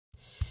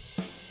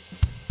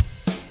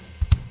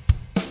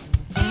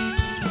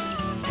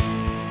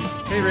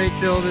Hey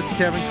Rachel, this is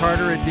Kevin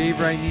Carter at Dave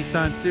Wright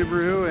Nissan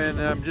Subaru, and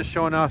I'm just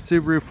showing off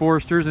Subaru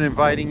Foresters and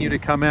inviting you to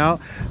come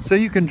out so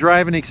you can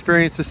drive and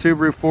experience the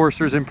Subaru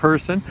Foresters in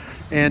person.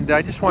 And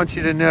I just want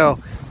you to know,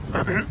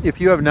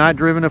 if you have not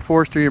driven a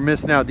Forester, you're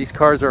missing out. These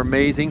cars are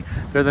amazing.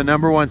 They're the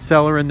 #1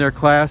 seller in their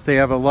class. They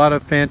have a lot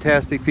of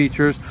fantastic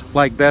features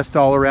like best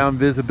all-around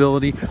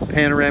visibility,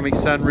 panoramic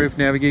sunroof,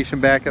 navigation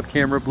backup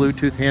camera,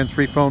 Bluetooth,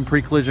 hands-free phone,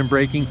 pre-collision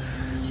braking,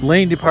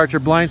 lane departure,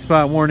 blind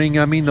spot warning.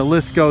 I mean, the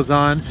list goes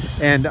on,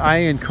 and I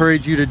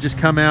encourage you to just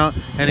come out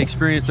and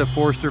experience a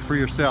Forester for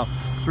yourself.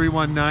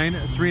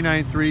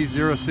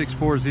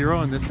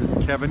 319-393-0640, and this is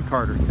Kevin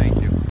Carter. Thank you.